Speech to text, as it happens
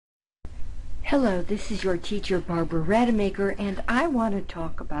Hello, this is your teacher Barbara Rademacher, and I want to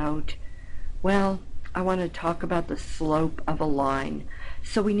talk about, the slope of a line.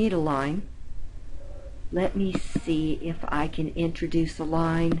 So we need a line. Let me see if I can introduce a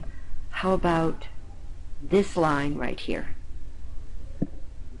line. How about this line right here?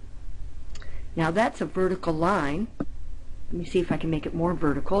 Now that's a vertical line. Let me see if I can make it more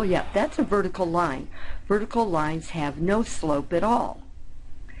vertical. Yeah, that's a vertical line. Vertical lines have no slope at all.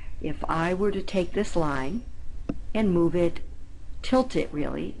 If I were to take this line and move it, tilt it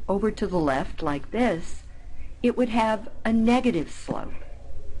really, over to the left like this, it would have a negative slope.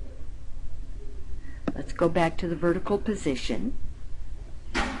 Let's go back to the vertical position.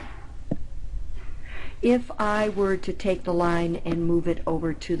 If I were to take the line and move it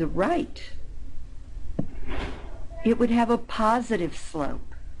over to the right, it would have a positive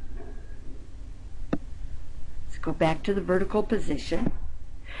slope. Let's go back to the vertical position.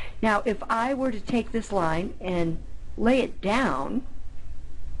 Now, if I were to take this line and lay it down,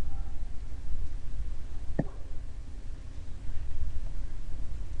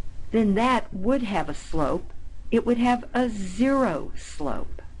 then that would have a slope. It would have a zero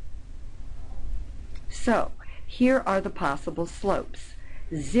slope. So, here are the possible slopes.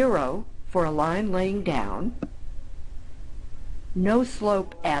 0 for a line laying down, no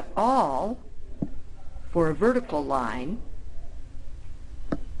slope at all for a vertical line,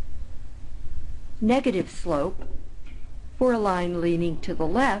 negative slope for a line leaning to the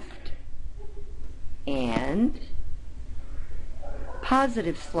left, and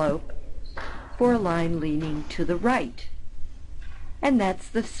positive slope for a line leaning to the right. And that's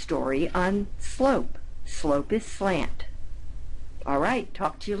the story on slope. Slope is slant. All right,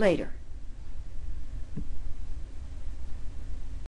 talk to you later.